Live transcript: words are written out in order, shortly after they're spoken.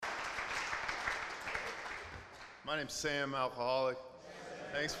My name's Sam, alcoholic.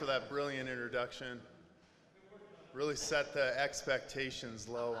 Thanks for that brilliant introduction. Really set the expectations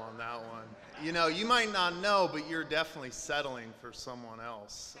low on that one. You know, you might not know, but you're definitely settling for someone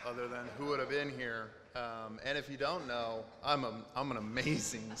else other than who would have been here. And if you don't know, I'm an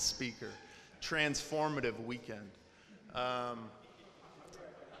amazing speaker. Transformative weekend. The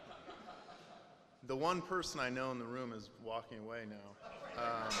one person I know in the room is walking away now.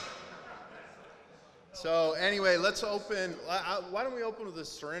 So anyway, let's open. Why don't we open with a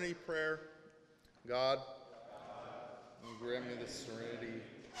serenity prayer? God, you grant me the serenity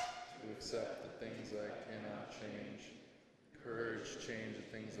to accept the things I cannot change, courage to change the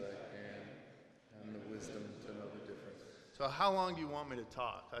things I can, and the wisdom to know the difference. So how long do you want me to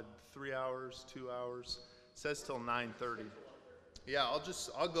talk? 3 hours, 2 hours? It says till 9:30. Yeah,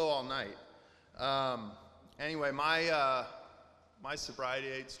 I'll go all night. Anyway, my sobriety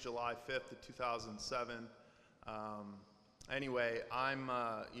date's July 5th of 2007. Anyway,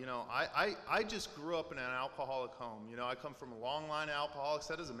 I just grew up in an alcoholic home. You know, I come from a long line of alcoholics.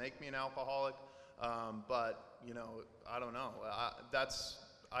 That doesn't make me an alcoholic, but you know, I don't know.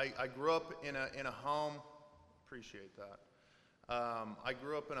 I grew up in a home. Appreciate that. I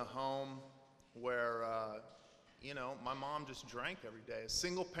grew up in a home where you know, my mom just drank every day. A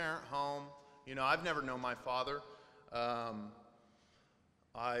single parent home. You know, I've never known my father.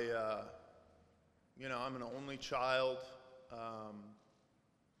 You know, I'm an only child,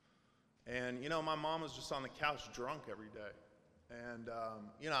 and you know, my mom was just on the couch drunk every day, and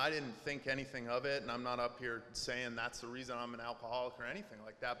you know, I didn't think anything of it, and I'm not up here saying that's the reason I'm an alcoholic or anything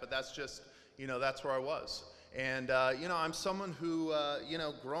like that, but that's just, you know, that's where I was. And you know, I'm someone who, you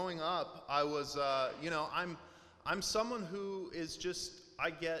know, growing up, I was, you know, I'm someone who is just,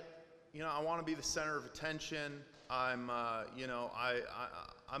 you know, I want to be the center of attention. You know,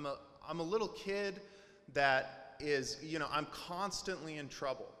 I'm a little kid that is, you know, I'm constantly in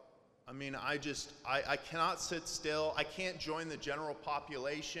trouble. I mean, I cannot sit still. I can't join the general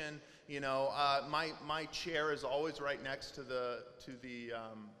population. You know, my chair is always right next to the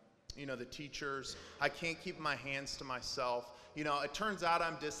you know, the teachers. I can't keep my hands to myself. You know, it turns out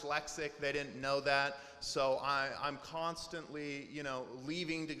I'm dyslexic. They didn't know that. So I'm constantly, you know,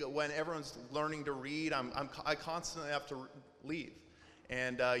 leaving to go when everyone's learning to read. I constantly have to leave.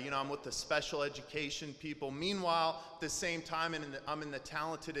 And, you know, I'm with the special education people. Meanwhile, at the same time, I'm in the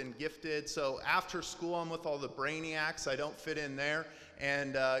talented and gifted. So after school, I'm with all the brainiacs. I don't fit in there.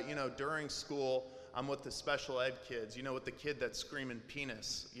 And, you know, during school, I'm with the special ed kids, you know, with the kid that's screaming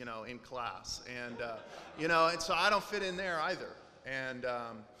penis, you know, in class. And, you know, and so I don't fit in there either. And,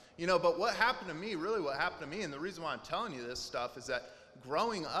 you know, but what happened to me, and the reason why I'm telling you this stuff is that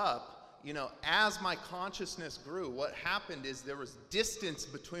growing up, you know, as my consciousness grew, what happened is there was distance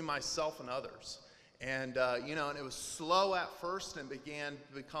between myself and others. And, you know, and it was slow at first and began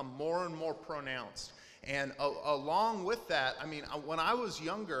to become more and more pronounced. And along with that, I mean, when I was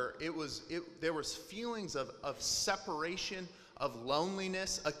younger, there was feelings of separation, of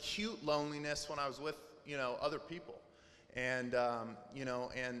loneliness, acute loneliness when I was with, you know, other people. And, you know,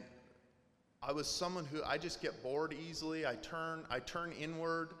 and I was someone who, I just get bored easily. I turn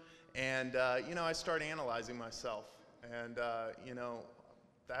inward, and, you know, I start analyzing myself. And, you know,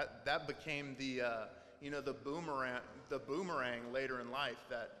 that became the, you know, the boomerang later in life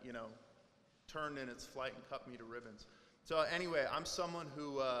that, you know, turned in its flight and cut me to ribbons. So anyway, I'm someone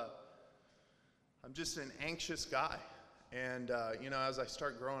who, I'm just an anxious guy. And, you know, as I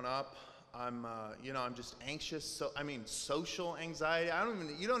start growing up, you know, I'm just anxious. So, I mean, social anxiety,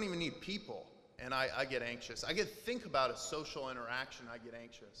 you don't even need people. And I get anxious. I think about a social interaction, I get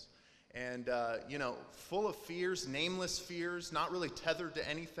anxious. And, you know, full of fears, nameless fears, not really tethered to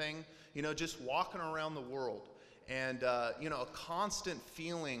anything, you know, just walking around the world. And, you know, a constant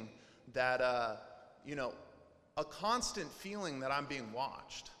feeling that, you know, I'm being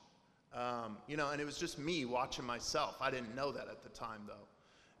watched. You know, and it was just me watching myself. I didn't know that at the time, though.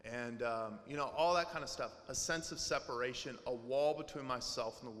 And, you know, all that kind of stuff. A sense of separation, a wall between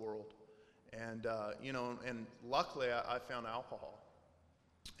myself and the world. And, you know, and luckily I found alcohol.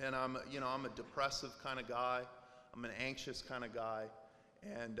 And you know, I'm a depressive kind of guy. I'm an anxious kind of guy.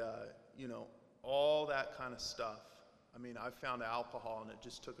 And, you know, all that kind of stuff. I mean, I found alcohol and it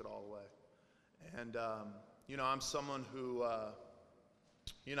just took it all away. And, you know, I'm someone who,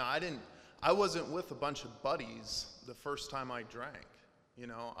 you know, I wasn't with a bunch of buddies the first time I drank. You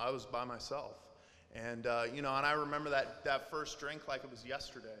know, I was by myself. And, you know, and I remember that first drink like it was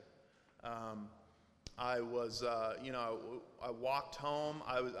yesterday. I was, you know, I walked home.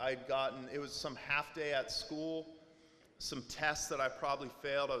 It was some half day at school, some tests that I probably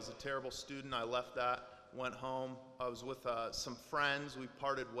failed. I was a terrible student. I left that. went home. I was with some friends. We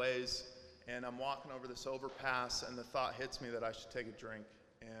parted ways, and I'm walking over this overpass, and the thought hits me that I should take a drink.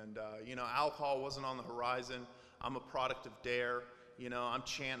 And, alcohol wasn't on the horizon. I'm a product of DARE. I'm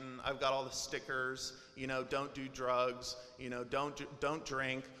chanting. I've got all the stickers, don't do drugs, don't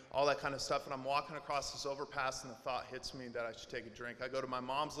drink, all that kind of stuff. And I'm walking across this overpass, and the thought hits me that I should take a drink. I go to my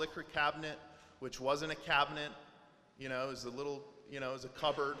mom's liquor cabinet, which wasn't a cabinet. It was a little, it was a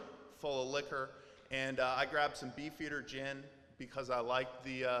cupboard full of liquor. And I grabbed some Beefeater gin because I liked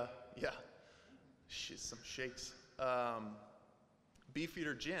the, some shakes.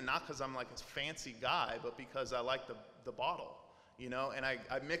 Beefeater gin, not because I'm like a fancy guy, but because I like the bottle. And I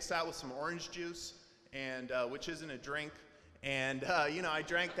mixed that with some orange juice, and which isn't a drink, and I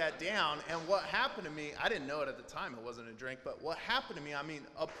drank that down. And what happened to me, I didn't know it at the time, it wasn't a drink, but what happened to me,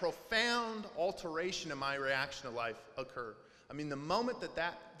 a profound alteration in my reaction to life occurred. The moment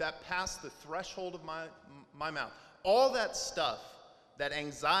that passed the threshold of my mouth, all that stuff, that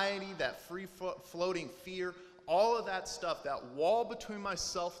anxiety, that free-floating fear, all of that stuff, that wall between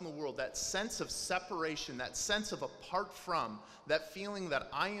myself and the world, that sense of separation, that sense of apart from, that feeling that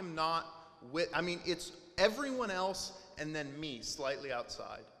I am not with, it's everyone else and then me slightly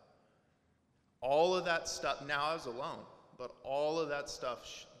outside. All of that stuff, now I was alone, but all of that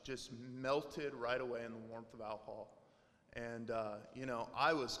stuff just melted right away in the warmth of alcohol. And,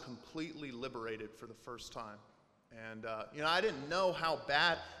 I was completely liberated for the first time. And, I didn't know how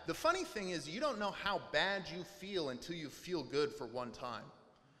bad. The funny thing is, you don't know how bad you feel until you feel good for one time,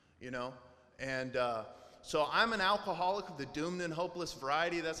 And so I'm an alcoholic of the doomed and hopeless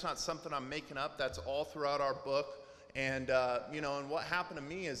variety. That's not something I'm making up. That's all throughout our book. And, and what happened to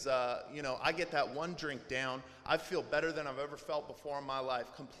me is, I get that one drink down. I feel better than I've ever felt before in my life,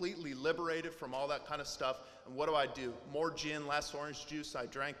 completely liberated from all that kind of stuff. And what do? More gin, less orange juice. I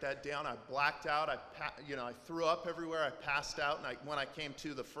drank that down. I blacked out. I threw up everywhere. I passed out. And when I came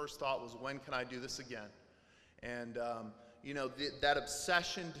to, the first thought was, when can I do this again? And, that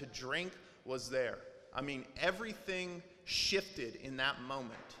obsession to drink was there. Everything shifted in that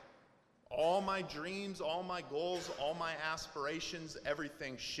moment. All my dreams, all my goals, all my aspirations,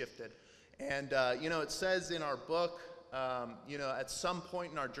 everything shifted. And, it says in our book, at some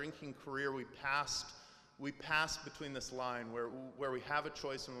point in our drinking career, we passed between this line where we have a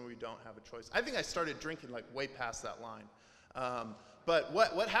choice and where we don't have a choice. I think I started drinking like way past that line. But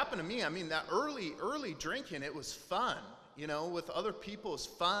what happened to me, that early drinking, it was fun. With other people, it was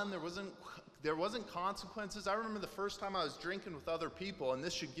fun. There wasn't consequences. I remember the first time I was drinking with other people, and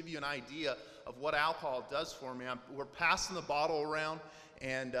this should give you an idea of what alcohol does for me. We're passing the bottle around,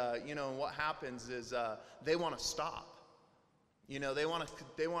 and what happens is they want to stop. They want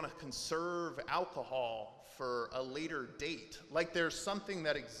to conserve alcohol for a later date. Like there's something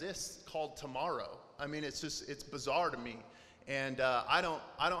that exists called tomorrow. It's bizarre to me. And I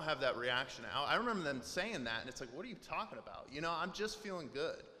don't have that reaction. I remember them saying that, and it's like, what are you talking about? I'm just feeling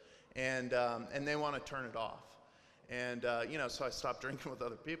good. And they want to turn it off. And, so I stopped drinking with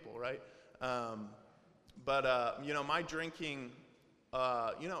other people, right? My drinking,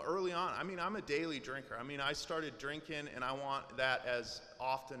 early on, I'm a daily drinker. I started drinking, and I want that as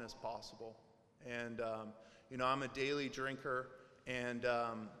often as possible. And, I'm a daily drinker, and,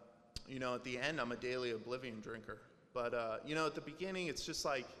 at the end, I'm a daily oblivion drinker. But, at the beginning, it's just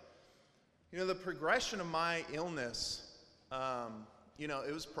like, the progression of my illness,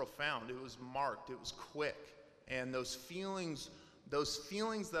 it was profound, it was marked, it was quick. And those feelings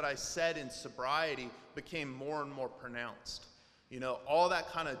that I said in sobriety became more and more pronounced. All that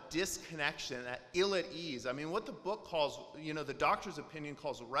kind of disconnection, that ill at ease. What the book calls, the doctor's opinion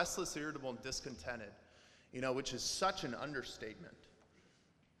calls restless, irritable, and discontented, which is such an understatement.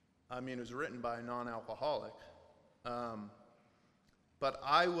 It was written by a non-alcoholic. But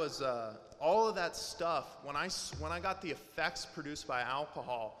I was, all of that stuff, when I got the effects produced by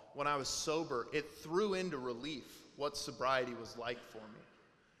alcohol, when I was sober, it threw into relief what sobriety was like for me,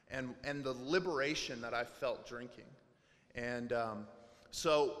 and the liberation that I felt drinking. And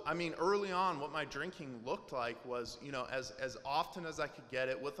early on, what my drinking looked like was, as often as I could get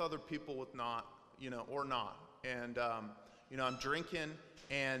it with other people, with not, or not. And, I'm drinking,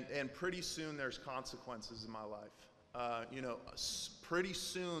 and pretty soon there's consequences in my life. Pretty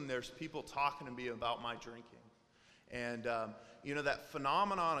soon there's people talking to me about my drinking. And, that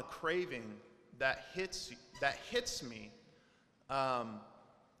phenomenon of craving that hits me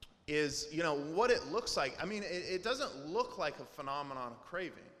is, what it looks like. It doesn't look like a phenomenon of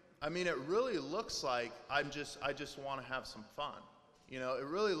craving. It really looks like I just want to have some fun. It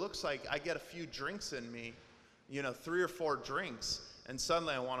really looks like I get a few drinks in me, 3 or 4 drinks, and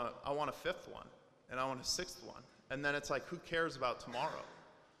suddenly I want a fifth one. and I want a sixth one. And then it's like, who cares about tomorrow,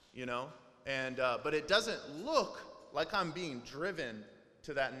 you know? And, but it doesn't look like I'm being driven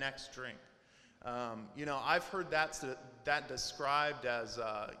to that next drink. You know, I've heard that described as,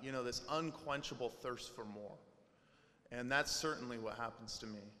 you know, this unquenchable thirst for more. And that's certainly what happens to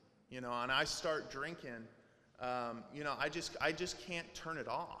me. You know, and I start drinking, you know, I just can't turn it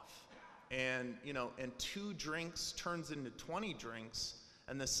off. And, you know, and 2 drinks turns into 20 drinks,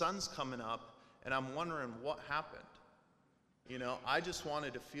 and the sun's coming up, and I'm wondering what happened. You know, I just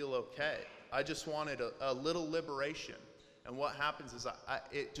wanted to feel okay. I just wanted a little liberation. And what happens is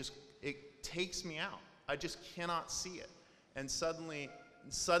it takes me out. I just cannot see it. And suddenly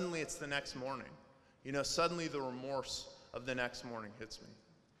it's the next morning. You know, suddenly the remorse of the next morning hits me.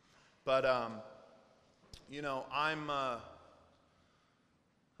 But, you know, I'm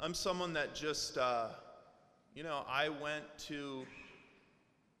someone that just, you know, I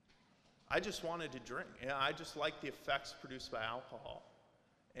just wanted to drink. Yeah, I just like the effects produced by alcohol.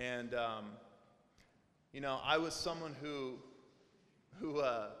 And, you know, I was someone who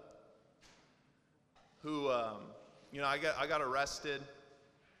you know, I got arrested,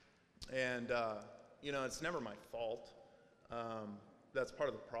 and, you know, it's never my fault. That's part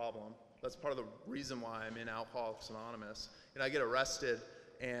of the problem. That's part of the reason why I'm in Alcoholics Anonymous. You know, I get arrested,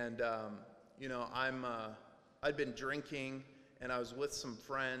 and, you know, I'd been drinking, and I was with some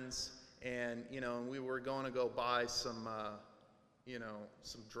friends, and, you know, and we were going to go buy some, you know,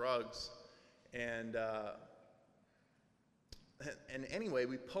 some drugs. And anyway,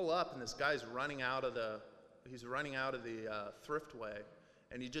 we pull up, and this guy's running out of the thriftway,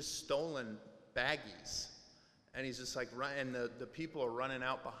 and he just stolen baggies. And he's just like, and the people are running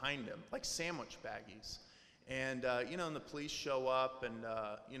out behind him, like sandwich baggies. And, you know, and the police show up, and,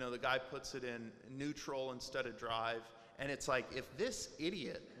 you know, the guy puts it in neutral instead of drive. And it's like, if this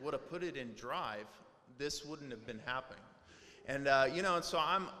idiot would have put it in drive, this wouldn't have been happening. And, you know, and so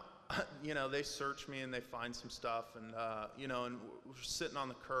you know, they search me and they find some stuff, and, you know, and we're sitting on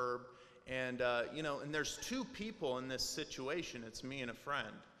the curb, and, you know, and there's 2 people in this situation. It's me and a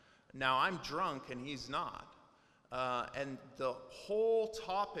friend. Now, I'm drunk and he's not. And the whole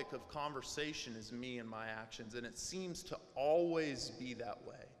topic of conversation is me and my actions, and it seems to always be that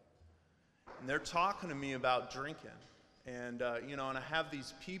way. And they're talking to me about drinking. And, you know, and I have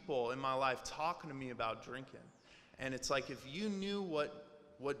these people in my life talking to me about drinking. And it's like, if you knew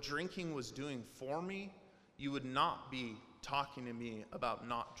what drinking was doing for me, you would not be talking to me about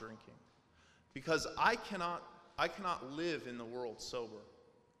not drinking. Because I cannot live in the world sober.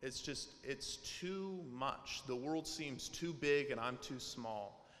 It's too much. The world seems too big and I'm too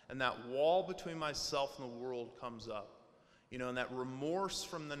small. And that wall between myself and the world comes up. You know, and that remorse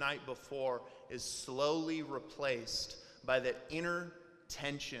from the night before is slowly replaced by that inner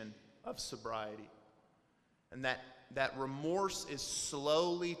tension of sobriety. And that remorse is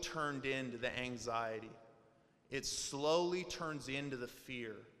slowly turned into the anxiety. It slowly turns into the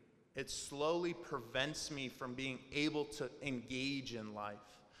fear. It slowly prevents me from being able to engage in life.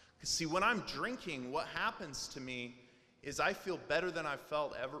 Because see, when I'm drinking, what happens to me is I feel better than I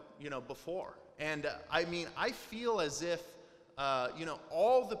felt ever, you know, before. And I mean, I feel as if, you know,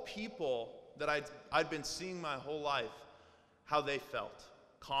 all the people that I'd been seeing my whole life, how they felt,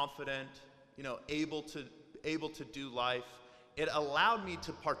 confident, you know, able to do life. It allowed me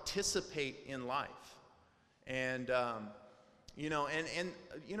to participate in life. And, you know, and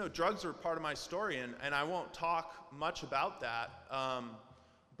you know, drugs are part of my story, and I won't talk much about that.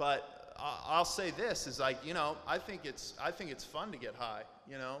 But I'll say this is like, you know, I think it's fun to get high.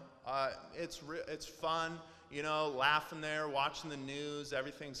 You know, it's fun. You know, laughing there, watching the news,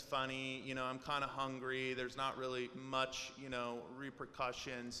 everything's funny. You know, I'm kind of hungry. There's not really much, you know,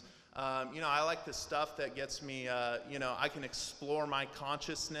 repercussions. You know, I like the stuff that gets me, you know, I can explore my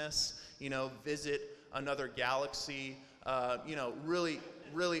consciousness, you know, visit another galaxy, you know, really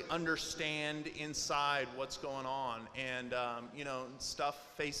understand inside what's going on. And, you know,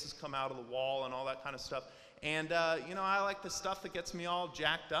 faces come out of the wall and all that kind of stuff. And, you know, I like the stuff that gets me all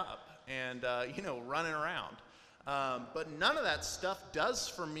jacked up and, you know, running around. But none of that stuff does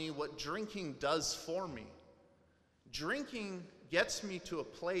for me what drinking does for me. Drinking gets me to a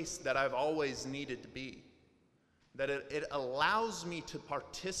place that I've always needed to be. That it allows me to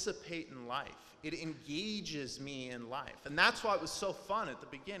participate in life. It engages me in life. And that's why it was so fun at the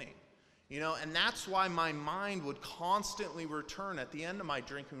beginning. You know, and that's why my mind would constantly return at the end of my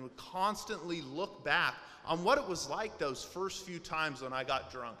drinking, would constantly look back on what it was like those first few times when I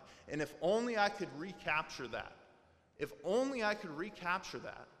got drunk. And if only I could recapture that. If only I could recapture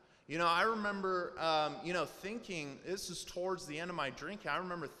that. I remember, thinking, this is towards the end of my drinking, I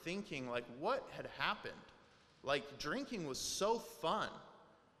remember thinking, like, what had happened? Like, drinking was so fun,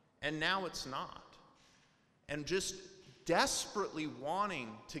 and now it's not. And just desperately wanting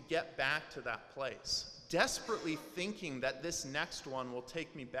to get back to that place. Desperately thinking that this next one will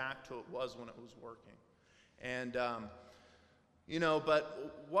take me back to what it was when it was working. And,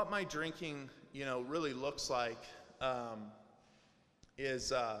 but what my drinking, really looks like is,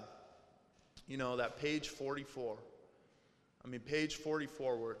 that page 44. Page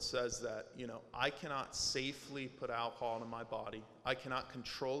 44 where it says that, I cannot safely put alcohol into my body. I cannot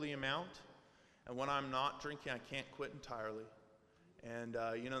control the amount. And when I'm not drinking, I can't quit entirely. And,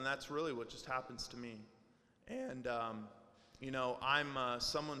 and that's really what just happens to me. And, I'm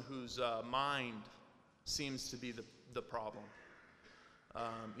someone whose mind seems to be the problem.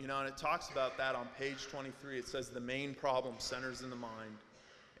 And it talks about that on page 23. It says the main problem centers in the mind.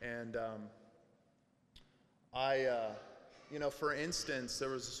 And for instance, there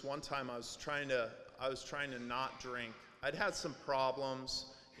was this one time I was trying to not drink. I'd had some problems.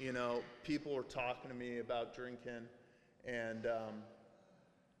 People were talking to me about drinking, and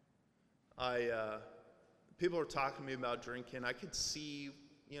people were talking to me about drinking. I could see,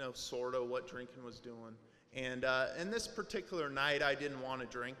 sort of what drinking was doing. And this particular night, I didn't want to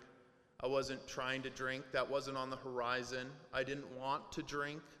drink. I wasn't trying to drink. That wasn't on the horizon. I didn't want to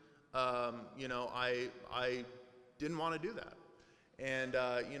drink. I didn't want to do that. And,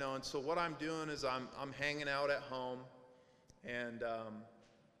 and so what I'm doing is I'm hanging out at home, and,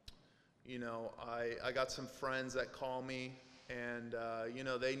 I got some friends that call me, and,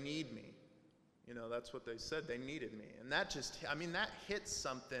 they need me. That's what they said. They needed me. And that that hits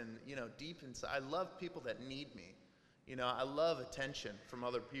something, deep inside. I love people that need me. I love attention from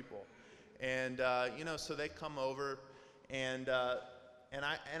other people. And, so they come over, and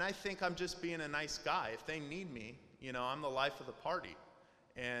I think I'm just being a nice guy. If they need me, I'm the life of the party.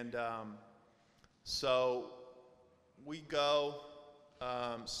 And so we go,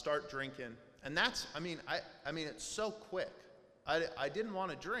 start drinking. And that's, it's so quick. I didn't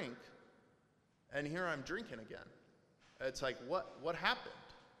want to drink, and here I'm drinking again. It's like, what happened?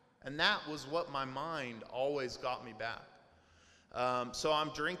 And that was what my mind always got me back. So I'm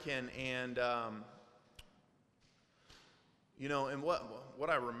drinking, and and what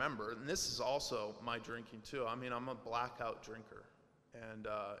I remember, and this is also my drinking too. I'm a blackout drinker, and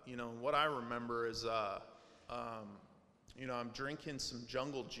what I remember is, I'm drinking some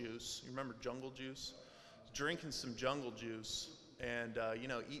Jungle Juice. You remember Jungle Juice? Drinking some Jungle Juice, and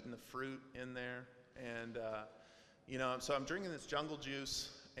eating the fruit in there, and so I'm drinking this Jungle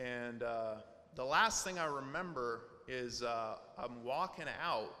Juice, and the last thing I remember is I'm walking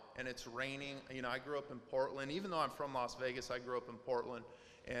out. And it's raining. I grew up in Portland. Even though I'm from Las Vegas, I grew up in Portland.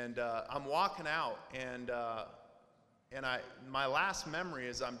 And I'm walking out, and my last memory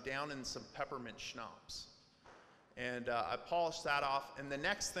is I'm down in some peppermint schnapps. And I polished that off. And the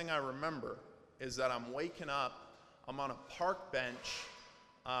next thing I remember is that I'm waking up. I'm on a park bench.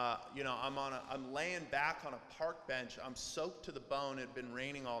 I'm laying back on a park bench. I'm soaked to the bone. It had been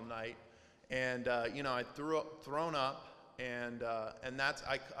raining all night, and I'd thrown up. And that's,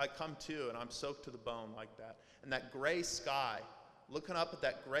 I come to, and I'm soaked to the bone like that. And that gray sky, looking up at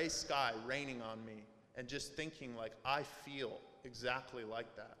that gray sky raining on me, and just thinking, like, I feel exactly like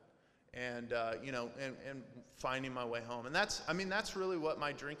that. And, and finding my way home. And that's really what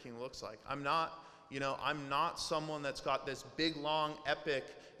my drinking looks like. I'm not someone that's got this big, long, epic,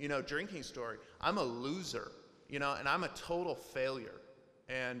 drinking story. I'm a loser, and I'm a total failure.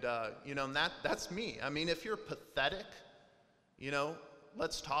 And, and that's me. If you're pathetic,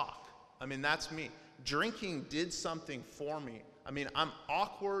 let's talk. That's me. Drinking did something for me. I'm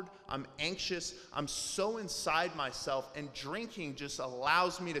awkward, I'm anxious, I'm so inside myself, and drinking just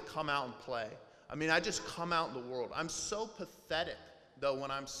allows me to come out and play. I just come out in the world. I'm so pathetic, though,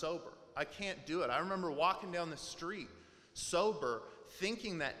 when I'm sober. I can't do it. I remember walking down the street, sober,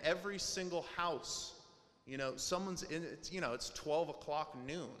 thinking that every single house, someone's in, it's 12 o'clock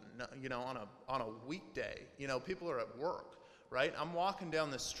noon, on a weekday. People are at work. Right? I'm walking down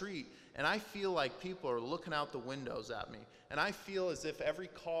the street, and I feel like people are looking out the windows at me. And I feel as if every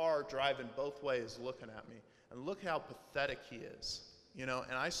car driving both ways is looking at me. And look how pathetic he is. And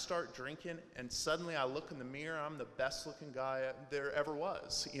I start drinking, and suddenly I look in the mirror, I'm the best looking guy there ever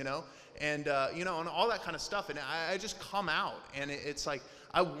was, and all that kind of stuff. And I just come out, and it's like,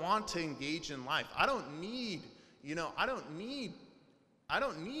 I want to engage in life. I don't need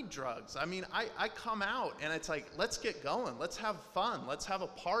drugs. I come out, and it's like, let's get going. Let's have fun. Let's have a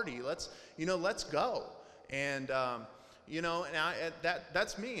party. Let's go. And,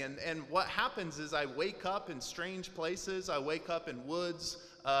 that's me. And what happens is I wake up in strange places. I wake up in woods,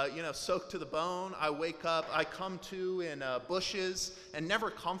 soaked to the bone. I come to in bushes, and never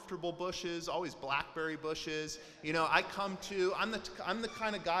comfortable bushes, always blackberry bushes. I'm the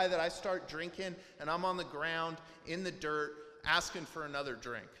kind of guy that I start drinking, and I'm on the ground in the dirt asking for another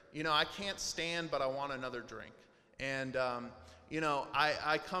drink. I can't stand, but I want another drink. And,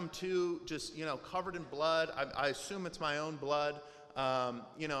 I come to just, covered in blood. I assume it's my own blood.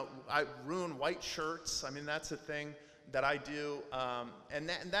 I ruin white shirts. I mean, that's a thing that I do. And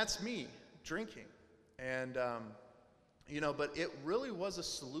that's me drinking. And, but it really was a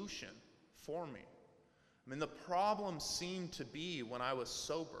solution for me. I mean, the problem seemed to be when I was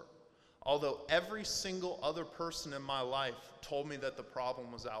sober. Although every single other person in my life told me that the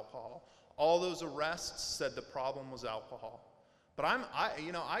problem was alcohol. All those arrests said the problem was alcohol. But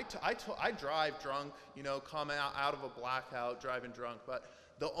I drive drunk, come out of a blackout driving drunk. But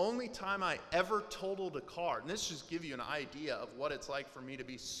the only time I ever totaled a car, and this just gives you an idea of what it's like for me to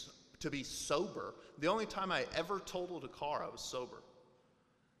be sober. The only time I ever totaled a car, I was sober.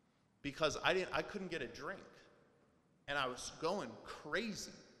 Because I couldn't get a drink. And I was going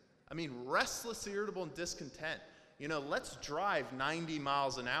crazy. I mean, restless, irritable, and discontent. Let's drive 90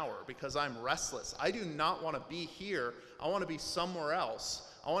 miles an hour because I'm restless. I do not want to be here. I want to be somewhere else.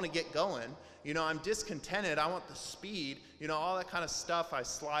 I want to get going. I'm discontented. I want the speed. All that kind of stuff. I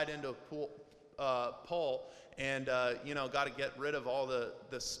slide into a pole and, got to get rid of all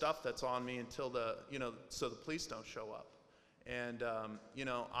the stuff that's on me until so the police don't show up. And,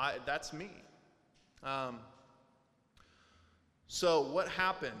 that's me. So what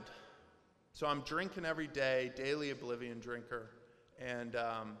happened? So I'm drinking every day, daily oblivion drinker, and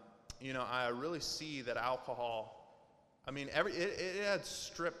I really see that alcohol. I mean, it had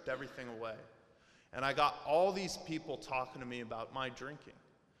stripped everything away, and I got all these people talking to me about my drinking.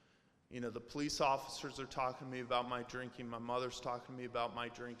 The police officers are talking to me about my drinking. My mother's talking to me about my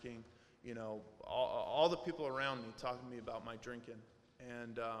drinking. All the people around me talking to me about my drinking,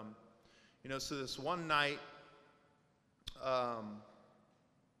 and so this one night.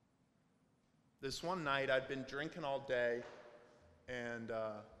 This one night, I'd been drinking all day and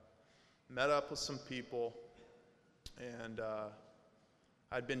met up with some people, and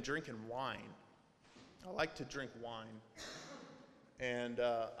I'd been drinking wine. I like to drink wine. And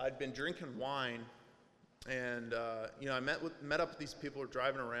I'd been drinking wine, and I met up with these people who are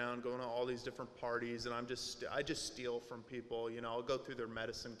driving around, going to all these different parties, and I just steal from people. I'll go through their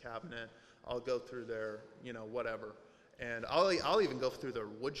medicine cabinet, I'll go through their, whatever. And I'll even go through their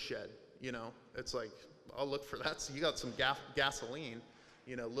woodshed. It's like, I'll look for that. So you got some gasoline,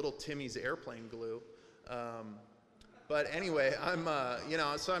 little Timmy's airplane glue. But anyway,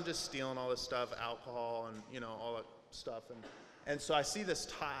 so I'm just stealing all this stuff, alcohol and, all that stuff. And so I see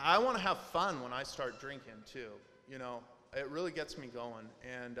this I want to have fun when I start drinking too. It really gets me going.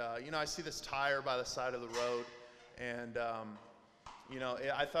 And, I see this tire by the side of the road. And,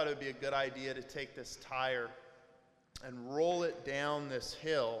 I thought it would be a good idea to take this tire and roll it down this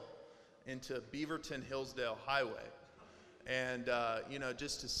hill into Beaverton Hillsdale Highway, and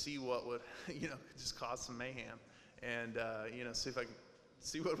just to see what would just cause some mayhem, and see if I can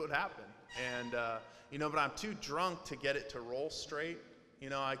see what would happen, and but I'm too drunk to get it to roll straight.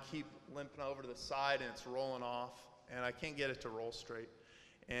 I keep limping over to the side and it's rolling off, and I can't get it to roll straight,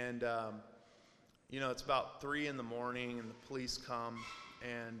 and it's about 3 a.m. and the police come,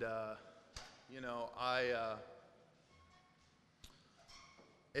 and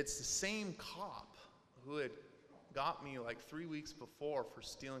it's the same cop who had got me like 3 weeks before for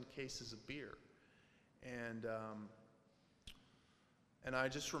stealing cases of beer. And I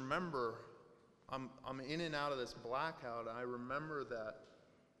just remember, I'm in and out of this blackout, and I remember that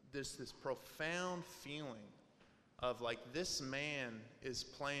this profound feeling of like, this man is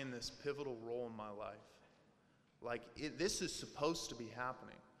playing this pivotal role in my life. Like, this is supposed to be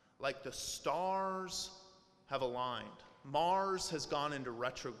happening. Like, the stars have aligned. Mars has gone into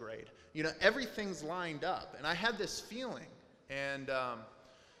retrograde. Everything's lined up. And I had this feeling. And,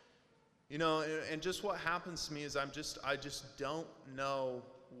 and just what happens to me is I just don't know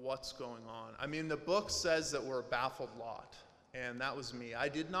what's going on. I mean, the book says that we're a baffled lot. And that was me. I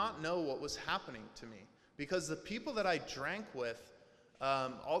did not know what was happening to me. Because the people that I drank with,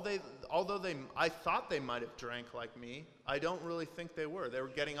 although I thought they might have drank like me, I don't really think they were. They were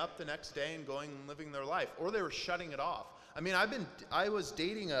getting up the next day and going and living their life, or they were shutting it off. I mean, I was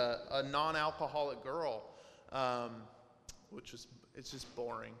dating a non-alcoholic girl, it's just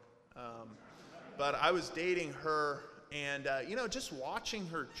boring. But I was dating her, and just watching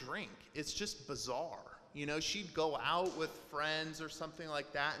her drink, it's just bizarre. You know, she'd go out with friends or something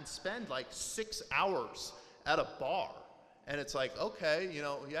like that and spend like 6 hours at a bar. And it's like, okay, you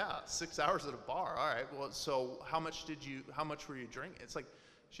know, yeah, 6 hours at a bar. All right, well, so how much were you drinking? It's like,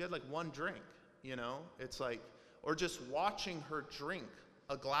 she had like one drink, you know? It's like, or just watching her drink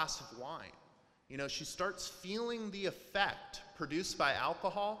a glass of wine. You know, she starts feeling the effect produced by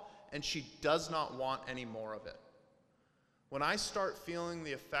alcohol, and she does not want any more of it. When I start feeling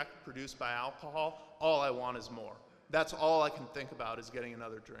the effect produced by alcohol, all I want is more. That's all I can think about, is getting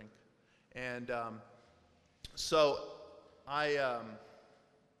another drink. And so I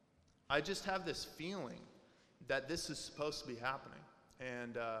just have this feeling that this is supposed to be happening.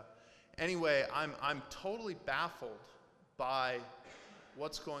 And anyway, I'm totally baffled by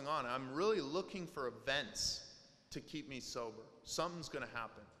what's going on. I'm really looking for events to keep me sober. Something's going to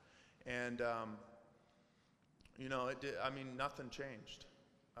happen. And you know, nothing changed.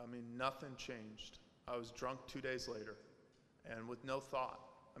 Nothing changed. I was drunk 2 days later, and with no thought.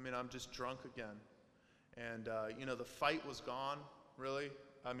 I'm just drunk again. And, you know, the fight was gone, really.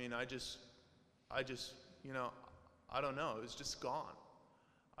 I just, you know, I don't know. It was just gone.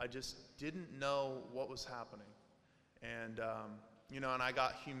 I just didn't know what was happening. And, you know, and I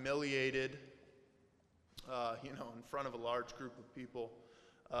got humiliated, you know, in front of a large group of people,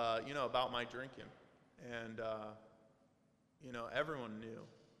 you know, about my drinking. And, you know, everyone knew.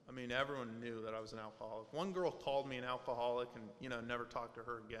 Everyone knew that I was an alcoholic. One girl called me an alcoholic and, you know, never talked to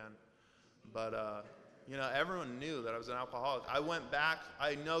her again. But, you know, everyone knew that I was an alcoholic. I went back,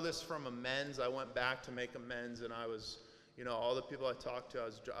 I know this from amends, I went back to make amends, and I was, you know, all the people I talked to,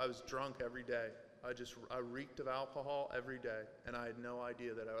 I was drunk every day. I reeked of alcohol every day, and I had no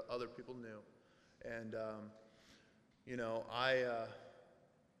idea that other people knew. And, you know, I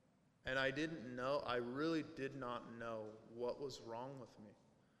didn't know, I really did not know what was wrong with me.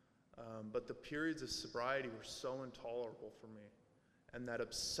 But the periods of sobriety were so intolerable for me. And that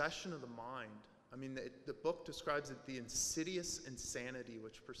obsession of the mind, the book describes it, the insidious insanity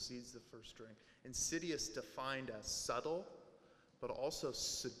which precedes the first drink. Insidious defined as subtle, but also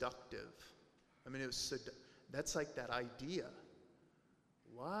seductive. That's like that idea.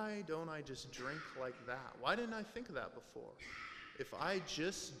 Why don't I just drink like that? Why didn't I think of that before? If I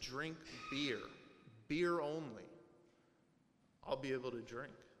just drink beer only, I'll be able to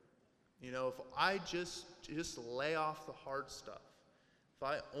drink. You know, if I just lay off the hard stuff, if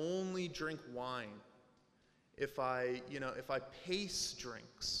I only drink wine, if I pace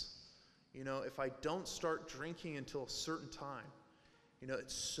drinks, you know, if I don't start drinking until a certain time, you know,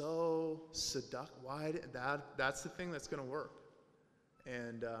 it's so seductive. That's the thing that's going to work.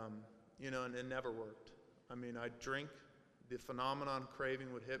 And, you know, and it never worked. I'd drink, the phenomenon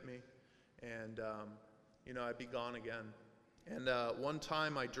craving would hit me, and, you know, I'd be gone again. And one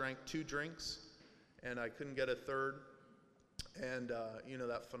time I drank 2 drinks, and I couldn't get a third, and, you know,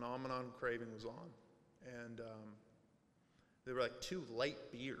 that phenomenon craving was on. And they were like 2 light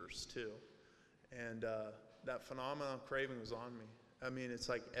beers, too. And that phenomenon craving was on me. It's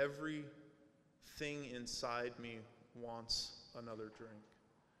like everything inside me wants another drink.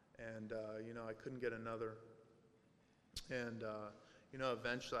 And, you know, I couldn't get another. And, you know,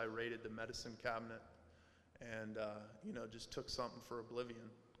 eventually I raided the medicine cabinet and, you know, just took something for oblivion,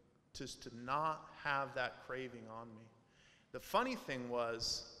 just to not have that craving on me. The funny thing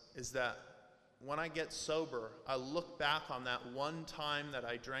is that when I get sober, I look back on that one time that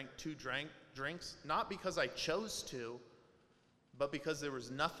I drank 2 drinks, not because I chose to, but because there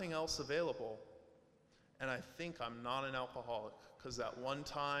was nothing else available. And I think I'm not an alcoholic, because that one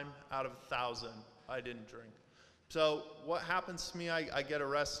time out of 1,000, I didn't drink. So what happens to me, I get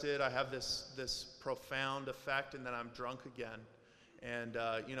arrested, I have this profound effect, and then I'm drunk again. And,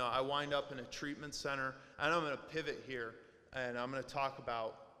 you know, I wind up in a treatment center. And I'm going to pivot here, and I'm going to talk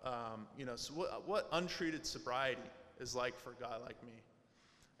about, you know, so what untreated sobriety is like for a guy like me.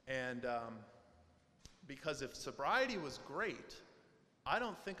 And because if sobriety was great, I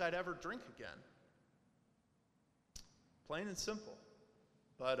don't think I'd ever drink again. Plain and simple.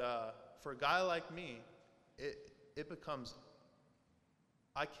 But for a guy like me, it becomes,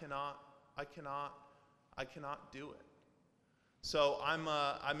 I cannot do it. So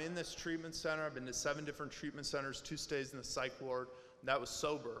I'm in this treatment center. I've been to 7 different treatment centers, 2 stays in the psych ward. That was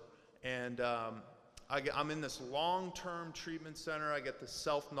sober. And I'm in this long-term treatment center. I get this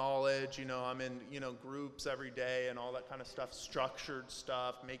self-knowledge. You know, I'm in, you know, groups every day and all that kind of stuff, structured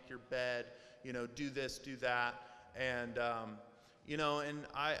stuff, make your bed, you know, do this, do that. And, you know, and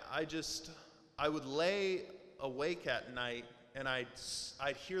I would lay awake at night, and I'd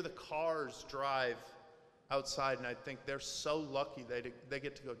hear the cars drive outside, and I'd think they're so lucky they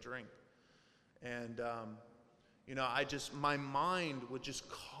get to go drink. And, my mind would just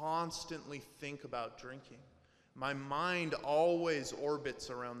constantly think about drinking. My mind always orbits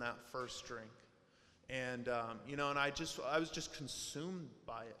around that first drink. And, and I was just consumed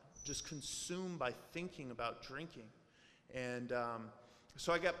by it, just consumed by thinking about drinking. And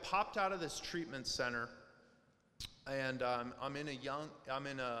so I got popped out of this treatment center, and I'm in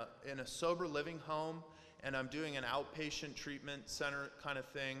a sober living home, and I'm doing an outpatient treatment center kind of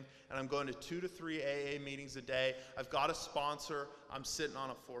thing, and I'm going to 2 to 3 AA meetings a day. I've got a sponsor. I'm sitting on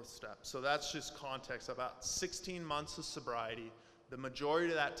a 4th step. So that's just context. About 16 months of sobriety. The majority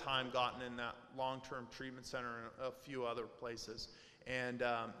of that time gotten in that long-term treatment center and a few other places. And,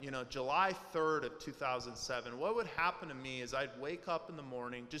 July 3rd of 2007, what would happen to me is I'd wake up in the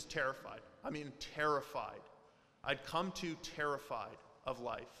morning just terrified. I mean, terrified. I'd come to terrified of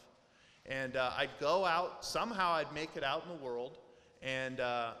life. And I'd go out, somehow I'd make it out in the world, and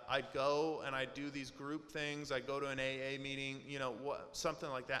I'd go and I'd do these group things. I'd go to an AA meeting, something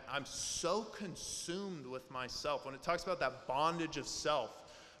like that. I'm so consumed with myself. When it talks about that bondage of self,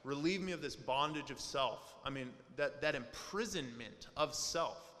 relieve me of this bondage of self. I mean, that imprisonment of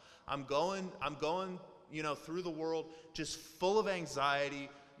self. I'm going, through the world just full of anxiety.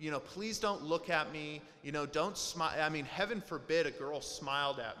 Please don't look at me. Don't smile. I mean, heaven forbid a girl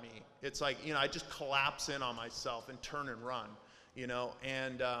smiled at me. It's like, I just collapse in on myself and turn and run,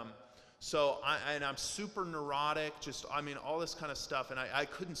 And so I'm super neurotic, all this kind of stuff. And I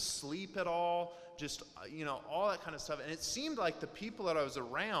couldn't sleep at all, just, all that kind of stuff. And it seemed like the people that I was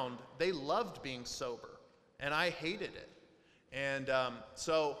around, they loved being sober. And I hated it. And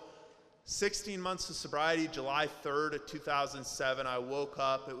so 16 months of sobriety, July 3rd of 2007, I woke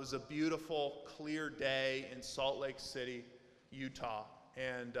up. It was a beautiful, clear day in Salt Lake City, Utah.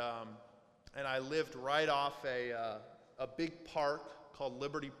 And I lived right off a big park called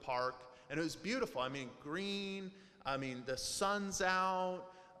Liberty Park. And it was beautiful. I mean, green. I mean, the sun's out.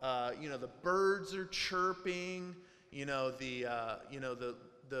 The birds are chirping.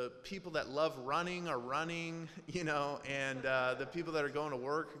 The people that love running are running, and the people that are going to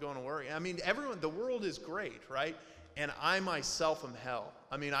work are going to work. I mean, the world is great, right? And I myself am hell.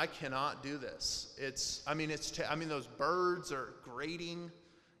 I mean, I cannot do this. Those birds are grating.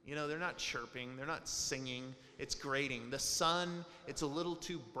 They're not chirping. They're not singing. It's grating. The sun, it's a little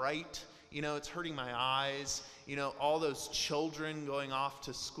too bright. It's hurting my eyes. All those children going off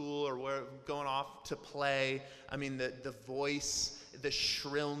to school or going off to play. I mean, the voice, the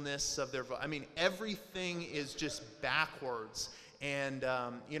shrillness of their voice. I mean, everything is just backwards. And,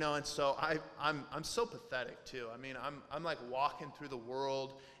 and so I'm so pathetic too. I mean, I'm like walking through the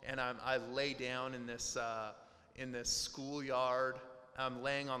world, and I lay down in this schoolyard. I'm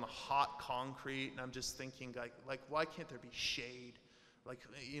laying on the hot concrete, and I'm just thinking like, why can't there be shade? Like,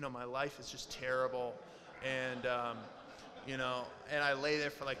 my life is just terrible. And, and I lay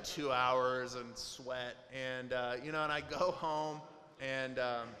there for like 2 hours and sweat. And, and I go home, and,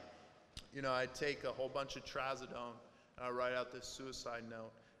 I take a whole bunch of trazodone, and I write out this suicide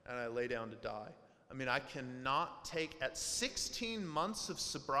note, and I lay down to die. I mean, I cannot at 16 months of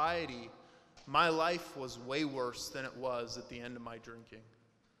sobriety, my life was way worse than it was at the end of my drinking.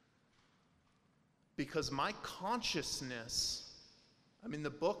 Because my consciousness, the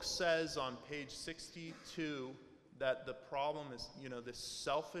book says on page 62 that the problem is, this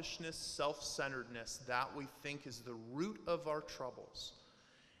selfishness, self-centeredness that we think is the root of our troubles.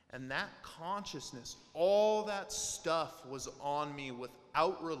 And that consciousness, all that stuff was on me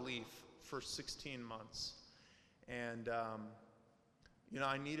without relief for 16 months. And,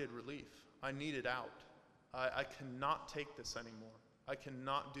 I needed relief. I needed out. I cannot take this anymore. I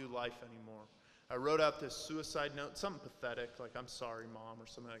cannot do life anymore. I wrote out this suicide note, something pathetic, like, I'm sorry, Mom, or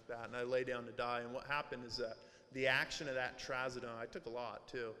something like that, and I lay down to die. And what happened is that the action of that trazodone, I took a lot,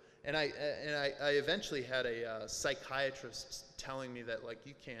 too. And I eventually had a psychiatrist telling me that, like,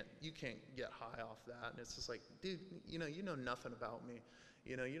 you can't get high off that. And it's just like, dude, you know nothing about me.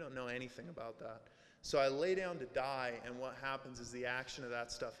 You don't know anything about that. So I lay down to die, and what happens is the action of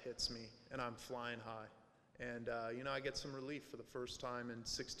that stuff hits me, and I'm flying high. And, I get some relief for the first time in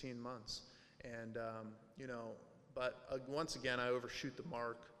 16 months. And, but once again, I overshoot the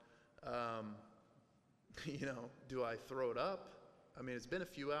mark. Do I throw it up? I mean, it's been a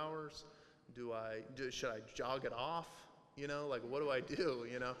few hours. Should I jog it off? What do I do?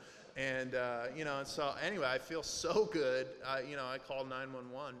 And, and so anyway, I feel so good. I call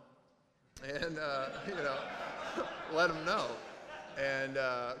 911 and, let them know. And,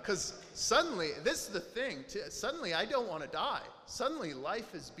 cause suddenly, this is the thing, suddenly I don't want to die. Suddenly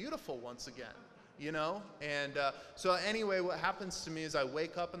life is beautiful once again. you know? And so anyway, what happens to me is I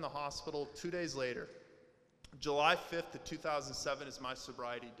wake up in the hospital 2 days later. July 5th of 2007 is my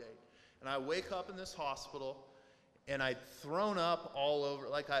sobriety date. And I wake up in this hospital, and I'd thrown up all over,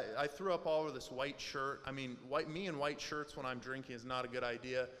 like I threw up all over this white shirt. I mean, me and white shirts when I'm drinking is not a good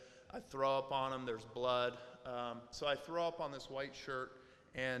idea. I throw up on them, there's blood. So I throw up on this white shirt,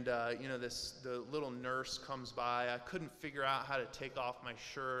 and you know, the little nurse comes by. I couldn't figure out how to take off my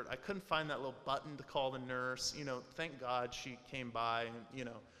shirt. I couldn't find that little button to call the nurse. You know, thank God she came by and, you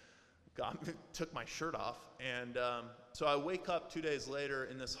know, took my shirt off. And so I wake up 2 days later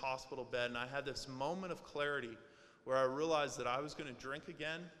in this hospital bed, and I had this moment of clarity where I realized that I was going to drink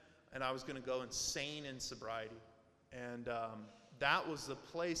again, and I was going to go insane in sobriety. And that was the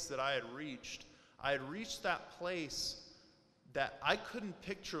place that I had reached. I had reached that place that I couldn't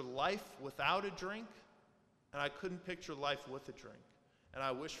picture life without a drink, and I couldn't picture life with a drink. And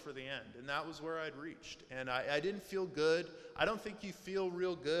I wished for the end. And that was where I'd reached. And I didn't feel good. I don't think you feel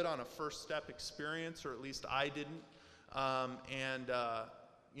real good on a first step experience, or at least I didn't.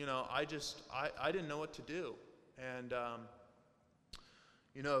 You know, I didn't know what to do. And,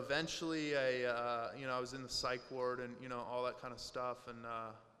 you know, eventually you know, I was in the psych ward and, you know, all that kind of stuff. And,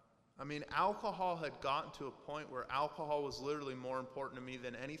 I mean, alcohol had gotten to a point where alcohol was literally more important to me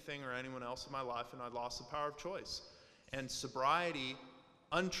than anything or anyone else in my life, and I lost the power of choice. And sobriety,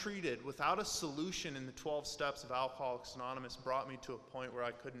 untreated, without a solution in the 12 steps of Alcoholics Anonymous, brought me to a point where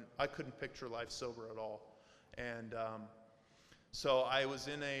I couldn't picture life sober at all. And so I was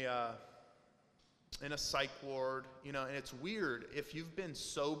in a psych ward, you know, and it's weird. If you've been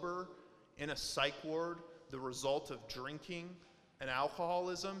sober in a psych ward, the result of drinking and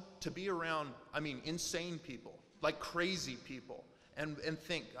alcoholism, to be around, I mean, insane people, like crazy people, and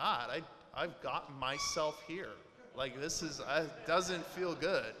think, God, I've gotten myself here. Like, this doesn't feel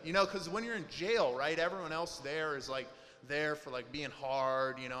good. You know, because when you're in jail, right, everyone else there is like there for like being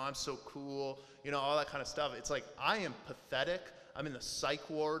hard, you know, I'm so cool, you know, all that kind of stuff. It's like, I am pathetic. I'm in the psych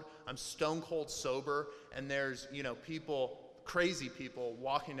ward. I'm stone cold sober. And there's, you know, people, crazy people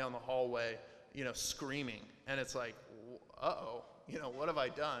walking down the hallway, you know, screaming. And it's like, uh-oh, you know, what have I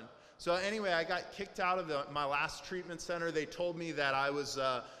done? So anyway, I got kicked out of my last treatment center. They told me that I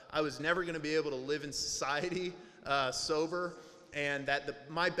was never going to be able to live in society sober, and that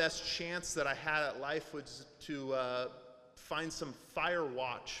my best chance that I had at life was to find some fire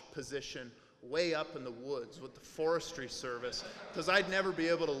watch position way up in the woods with the Forestry Service, because I'd never be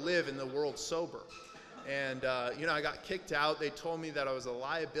able to live in the world sober. And you know, I got kicked out. They told me that I was a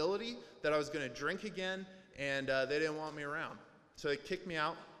liability, that I was going to drink again, and they didn't want me around. So they kicked me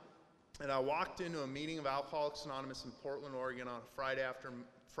out, and I walked into a meeting of Alcoholics Anonymous in Portland, Oregon on a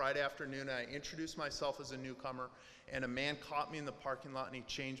Friday afternoon, and I introduced myself as a newcomer, and a man caught me in the parking lot, and he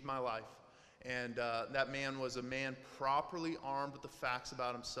changed my life. And that man was a man properly armed with the facts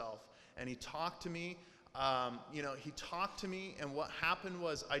about himself. And he talked to me, you know, and what happened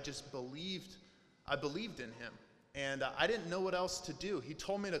was I believed in him. And I didn't know what else to do. He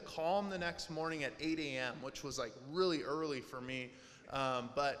told me to call him the next morning at 8 a.m., which was like really early for me,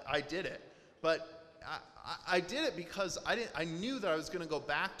 but I did it. But I did it because I knew that I was going to go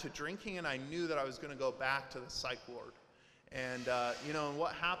back to drinking, and I knew that I was going to go back to the psych ward. And you know, and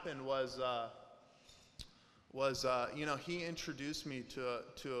what happened was you know, he introduced me to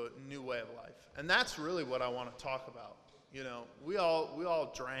a new way of life, and that's really what I want to talk about. You know, we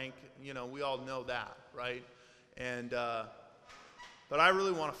all drank. You know, we all know that, right? And but I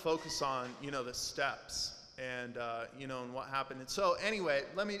really want to focus on, you know, the steps. And you know, and what happened. And so anyway,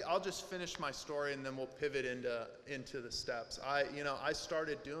 I'll just finish my story, and then we'll pivot into the steps. I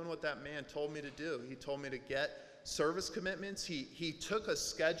started doing what that man told me to do. He told me to get service commitments. He took a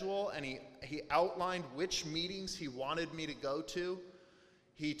schedule, and he outlined which meetings he wanted me to go to.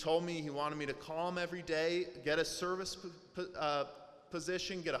 He told me he wanted me to call him every day, get a service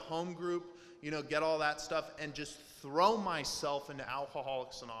position, get a home group, you know, get all that stuff, and just throw myself into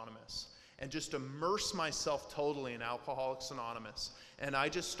Alcoholics Anonymous. And just immerse myself totally in Alcoholics Anonymous. And I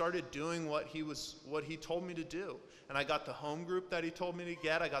just started doing what he told me to do. And I got the home group that he told me to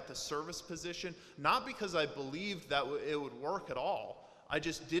get. I got the service position, not because I believed that it would work at all. I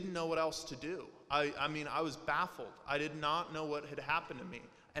just didn't know what else to do. I mean, I was baffled. I did not know what had happened to me.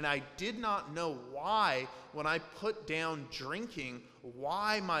 And I did not know why, when I put down drinking,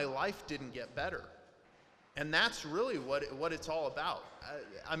 why my life didn't get better. And that's really what it's all about.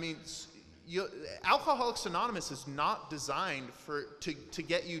 I mean, Alcoholics Anonymous is not designed to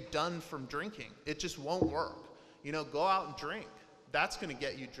get you done from drinking. It just won't work. You know, go out and drink. That's going to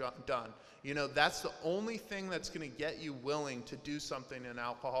get you done. That's the only thing that's going to get you willing to do something in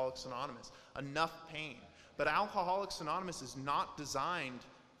Alcoholics Anonymous. Enough pain. But Alcoholics Anonymous is not designed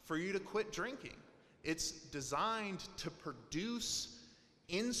for you to quit drinking. It's designed to produce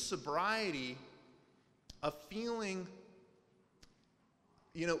in sobriety a feeling,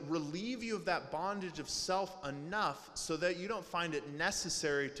 relieve you of that bondage of self enough so that you don't find it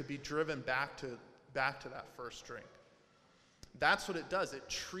necessary to be driven back to that first drink. That's what it does. It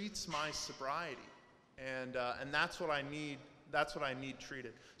treats my sobriety, and that's what I need. That's what I need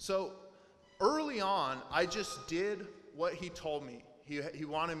treated. So early on, I just did what he told me. He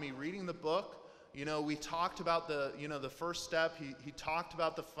wanted me reading the book. We talked about the first step. He talked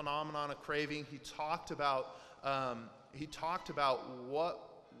about the phenomenon of craving. He talked about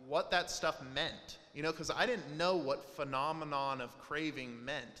what that stuff meant. Because I didn't know what phenomenon of craving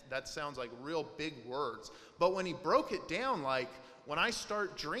meant. That sounds like real big words. But when he broke it down, like when I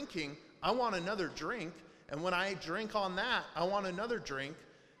start drinking, I want another drink. And when I drink on that, I want another drink.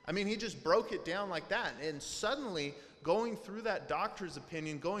 I mean, he just broke it down like that. And suddenly, going through that doctor's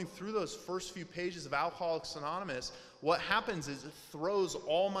opinion, going through those first few pages of Alcoholics Anonymous, what happens is it throws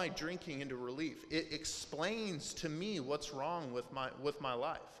all my drinking into relief. It explains to me what's wrong with my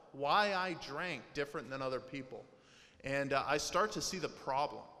life, why I drank different than other people. And I start to see the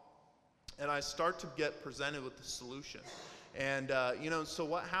problem. And I start to get presented with the solution. And, so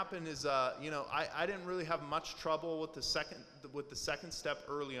what happened is, I didn't really have much trouble with the second step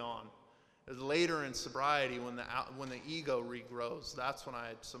early on. It was later in sobriety when the ego regrows. That's when I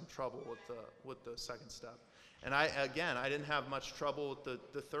had some trouble with the second step. And I didn't have much trouble with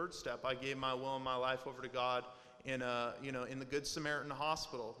the third step. I gave my will and my life over to God in the Good Samaritan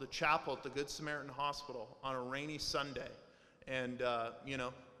Hospital, the chapel at the Good Samaritan Hospital on a rainy Sunday. And,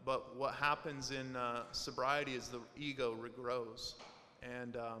 but what happens in sobriety is the ego regrows.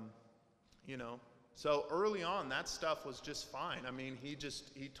 And, so early on, that stuff was just fine. I mean, he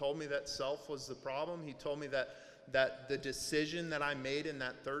told me that self was the problem. He told me that the decision that I made in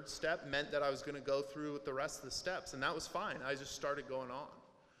that third step meant that I was going to go through with the rest of the steps, and that was fine. I just started going on.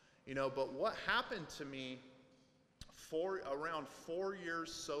 But what happened to me around 4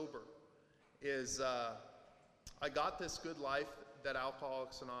 years sober is I got this good life that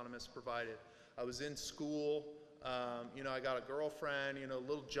Alcoholics Anonymous provided. I was in school. I got a girlfriend, a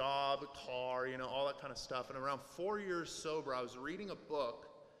little job, a car, all that kind of stuff. And around 4 years sober, I was reading a book,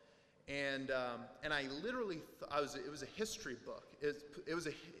 and I literally, it was a history book. It was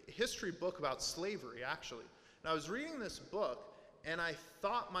a history book about slavery, actually. And I was reading this book, and I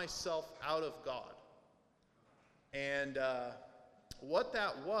thought myself out of God. And what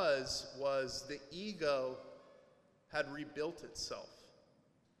that was the ego had rebuilt itself.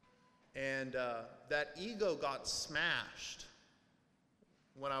 And that ego got smashed.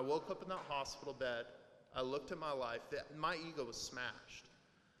 When I woke up in that hospital bed, I looked at my life, my ego was smashed.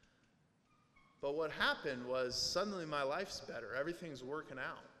 But what happened was suddenly my life's better. Everything's working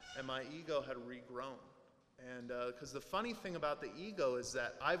out. And my ego had regrown. And because the funny thing about the ego is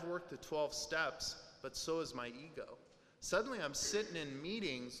that I've worked the 12 steps, but so has my ego. Suddenly I'm sitting in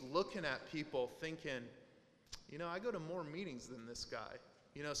meetings looking at people thinking, I go to more meetings than this guy.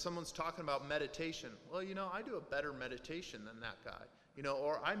 Someone's talking about meditation. Well, I do a better meditation than that guy.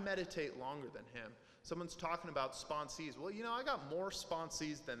 Or I meditate longer than him. Someone's talking about sponsees. Well, I got more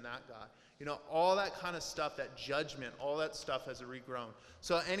sponsees than that guy. All that kind of stuff, that judgment, all that stuff has regrown.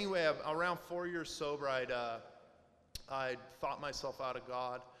 So anyway, around 4 years sober, I'd thought myself out of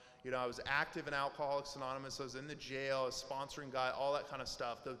God. I was active in Alcoholics Anonymous. I was in the jail. I was sponsoring guy, all that kind of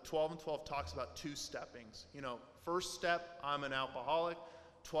stuff. The 12 and 12 talks about two-steppings. First step, I'm an alcoholic.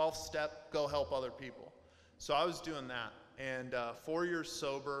 12th step, go help other people. So I was doing that. And 4 years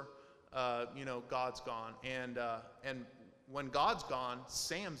sober, God's gone. And when God's gone,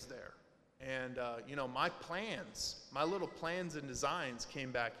 Sam's there. And, my little plans and designs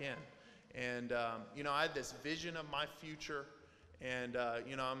came back in. And, I had this vision of my future. And,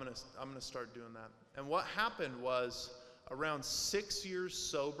 I'm gonna start doing that. And what happened was around 6 years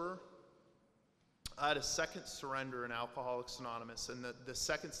sober, I had a second surrender in Alcoholics Anonymous, and the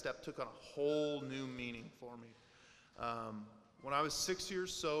second step took on a whole new meaning for me. When I was 6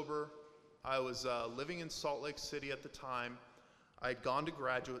 years sober, I was living in Salt Lake City at the time. I had gone to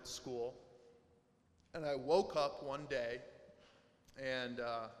graduate school, and I woke up one day, and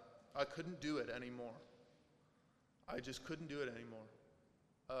I couldn't do it anymore. I just couldn't do it anymore.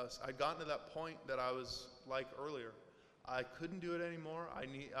 I'd gotten to that point that I was like earlier. I couldn't do it anymore.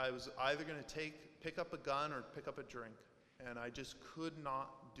 I was either going to pick up a gun or pick up a drink, and I just could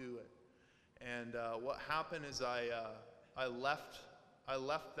not do it. And what happened is I left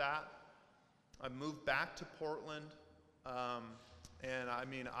that. I moved back to Portland, and I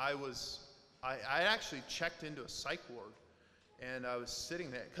mean, I actually checked into a psych ward, and I was sitting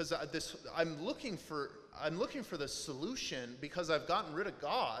there because I'm looking for the solution because I've gotten rid of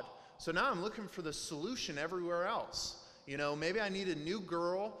God. So now I'm looking for the solution everywhere else. You know, maybe I need a new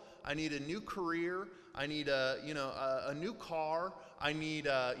girl, I need a new career, I need a new car, I need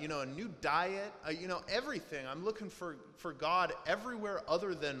a new diet, everything. I'm looking for God everywhere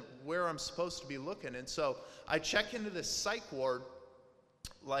other than where I'm supposed to be looking. And so I check into this psych ward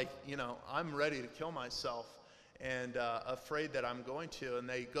like, I'm ready to kill myself and afraid that I'm going to. And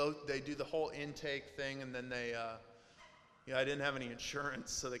they do the whole intake thing, and then I didn't have any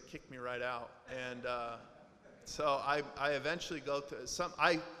insurance, so they kicked me right out. And so I eventually go through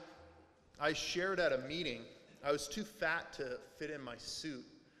I shared at a meeting. I was too fat to fit in my suit.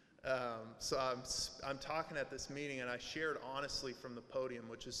 So I'm talking at this meeting, and I shared honestly from the podium,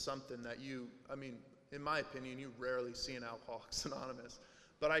 which is something that in my opinion, you rarely see in Alcoholics Anonymous.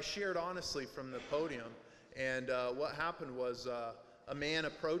 But I shared honestly from the podium, and what happened was a man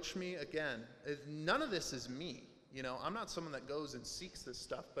approached me again. None of this is me. I'm not someone that goes and seeks this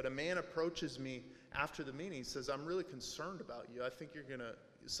stuff, but a man approaches me after the meeting. He says, "I'm really concerned about you. I think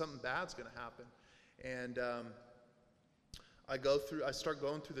something bad's gonna happen." And I start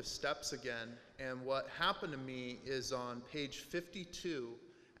going through the steps again, and what happened to me is on page 52,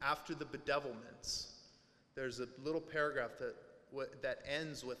 after the bedevilments, there's a little paragraph that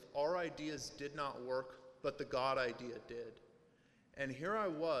ends with, "Our ideas did not work, but the God idea did." And here I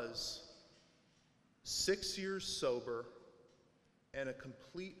was, 6 years sober, and a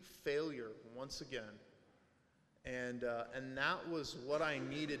complete failure once again. And that was what I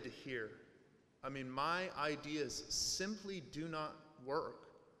needed to hear. I mean, my ideas simply do not work.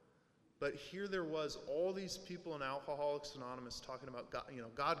 But here there was all these people in Alcoholics Anonymous talking about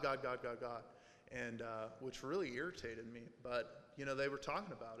God, God, and which really irritated me. But they were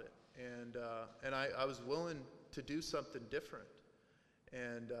talking about it, and I was willing to do something different,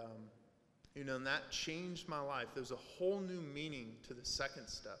 and and that changed my life. There's a whole new meaning to the second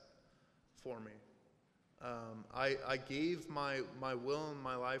step for me. I gave my will and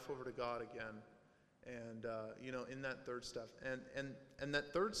my life over to God again, and in that third step, and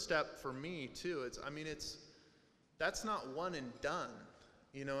that third step for me too. That's not one and done.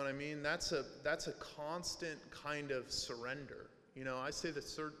 You know what I mean? That's a constant kind of surrender. I say the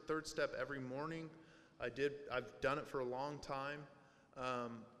third step every morning. I've done it for a long time.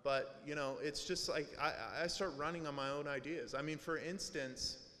 But it's just like I start running on my own ideas. I mean, for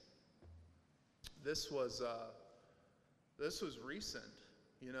instance, this was recent.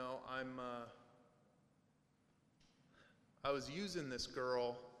 I was using this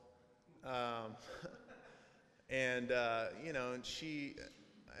girl, and and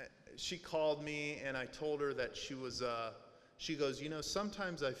she called me, and I told her that she was. She goes,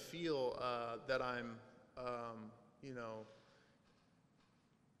 sometimes I feel that I'm,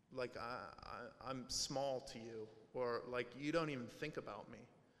 like I'm small to you, or like you don't even think about me.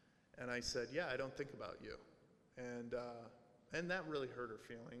 And I said, yeah, I don't think about you. And that really hurt her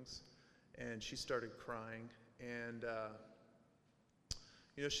feelings. And she started crying. And,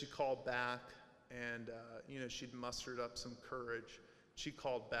 she called back, and, she'd mustered up some courage. She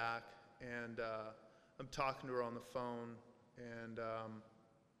called back, and I'm talking to her on the phone, and,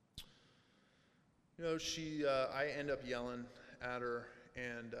 I end up yelling at her,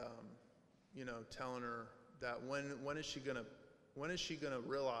 and telling her that when is she gonna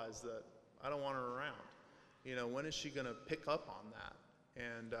realize that I don't want her around? When is she gonna pick up on that?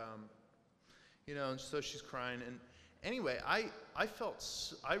 And and so she's crying, and anyway, I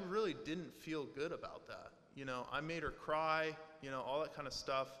really didn't feel good about that. I made her cry, all that kind of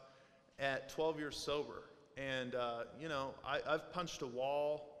stuff at 12 years sober, and I've punched a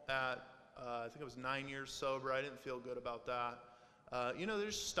wall at I think it was 9 years sober. I didn't feel good about that.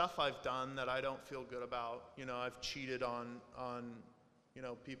 There's stuff I've done that I don't feel good about. I've cheated on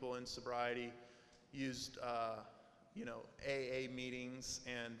people in sobriety, used, AA meetings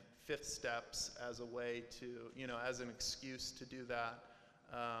and fifth steps as a way to, as an excuse to do that.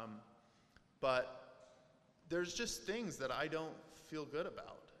 But there's just things that I don't feel good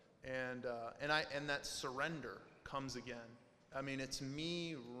about. And that surrender comes again. I mean, it's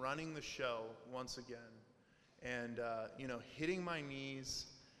me running the show once again. And, hitting my knees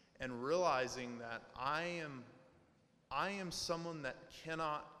and realizing that I am someone that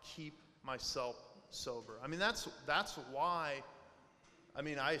cannot keep myself sober. I mean, that's why,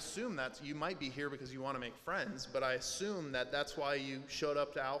 I assume that you might be here because you want to make friends, but I assume that that's why you showed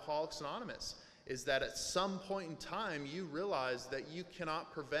up to Alcoholics Anonymous, is that at some point in time, you realize that you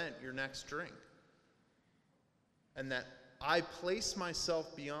cannot prevent your next drink. and that I place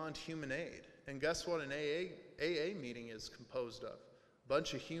myself beyond human aid. And guess what an AA meeting is composed of? A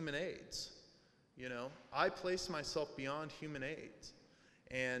bunch of human aids. You know, I place myself beyond human aids.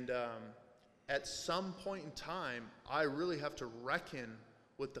 And at some point in time, I really have to reckon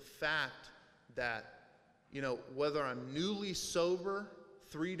with the fact that, you know, whether I'm newly sober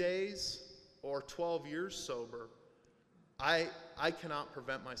 3 days or 12 years sober, I cannot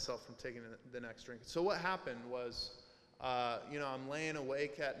prevent myself from taking the next drink. So what happened was, you know, I'm laying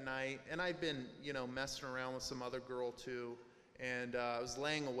awake at night, and I'd been, you know, messing around with some other girl too, and I was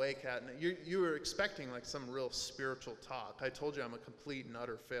laying awake at night. You were expecting like some real spiritual talk. I told you I'm a complete and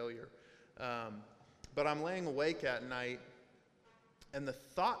utter failure. But I'm laying awake at night, and the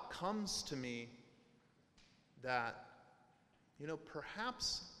thought comes to me that, you know,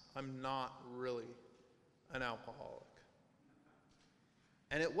 perhaps I'm not really an alcoholic.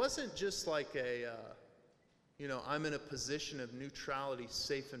 And it wasn't just like you know, I'm in a position of neutrality,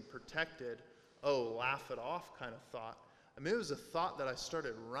 safe and protected, oh, laugh it off kind of thought. I mean, it was a thought that I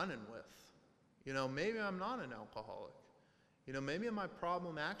started running with. You know, maybe I'm not an alcoholic. You know, maybe my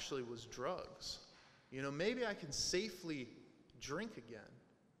problem actually was drugs. You know, maybe I can safely drink again.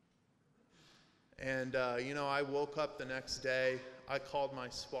 And, you know, I woke up the next day. I called my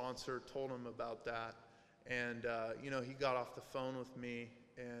sponsor, told him about that. And, you know, he got off the phone with me.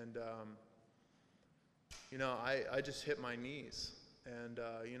 And, you know, I just hit my knees. And,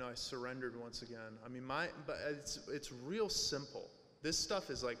 you know, I surrendered once again. I mean, but it's real simple. This stuff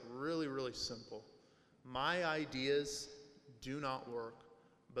is like really, really simple. My ideas do not work,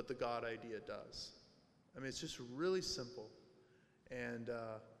 but the God idea does. I mean, it's just really simple. And,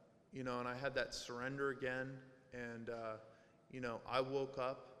 you know, and I had that surrender again. And, you know, I woke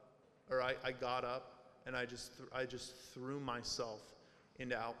up, or I got up, and I just threw myself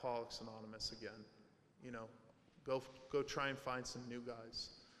into Alcoholics Anonymous again. You know, go try and find some new guys.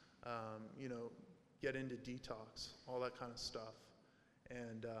 You know, get into detox, all that kind of stuff.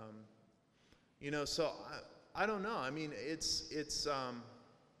 And, you know, so I don't know. I mean, it's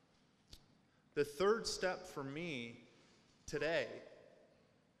the third step for me today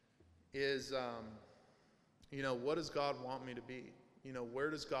is, you know, what does God want me to be? You know, where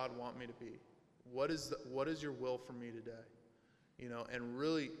does God want me to be? What is your will for me today? You know, and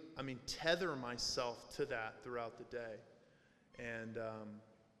really, I mean, tether myself to that throughout the day. And,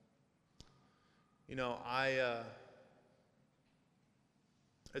 you know,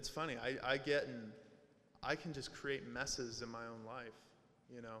 it's funny, I can just create messes in my own life,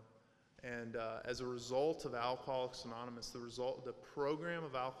 you know. And as a result of Alcoholics Anonymous, the program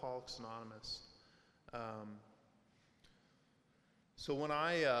of Alcoholics Anonymous. So when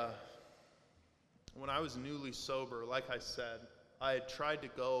I was newly sober, like I said, I had tried to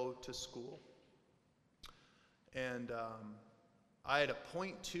go to school. And I had a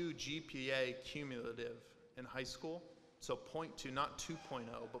 0.2 GPA cumulative in high school. So 0.2, not 2.0,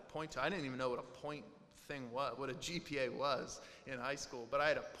 but 0.2. I didn't even know what a point thing was, what a GPA was in high school. But I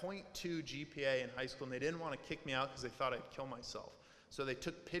had a 0.2 GPA in high school, and they didn't want to kick me out because they thought I'd kill myself. So they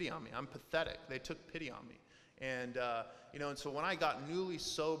took pity on me. I'm pathetic. They took pity on me. And, you know, and so when I got newly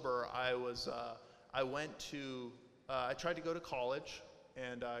sober, I tried to go to college,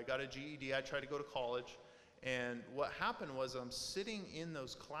 and I got a GED. I tried to go to college. And what happened was I'm sitting in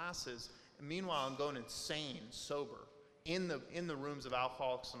those classes, and meanwhile I'm going insane sober in the rooms of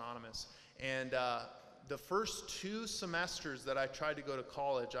Alcoholics Anonymous. And the first 2 semesters that I tried to go to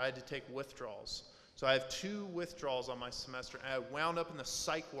college, I had to take withdrawals. So I have 2 withdrawals on my semester, and I wound up in the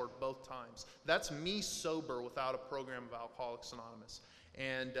psych ward both times. That's me sober without a program of Alcoholics Anonymous.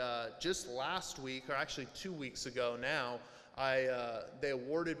 And just last week, or actually 2 weeks ago now, they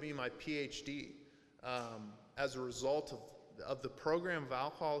awarded me my PhD as a result of the program of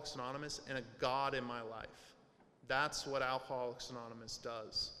Alcoholics Anonymous and a God in my life. That's what Alcoholics Anonymous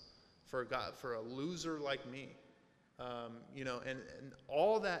does for a loser like me. You know, and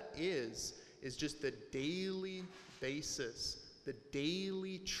all that is just the daily basis, the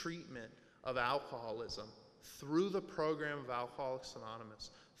daily treatment of alcoholism through the program of Alcoholics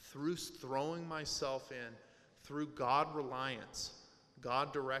Anonymous, through throwing myself in, through God reliance,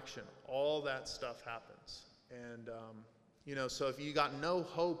 God direction. All that stuff happens. And, you know, so if you got no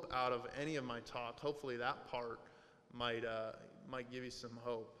hope out of any of my talk, hopefully that part might give you some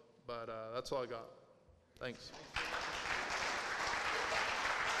hope. But that's all I got. Thanks.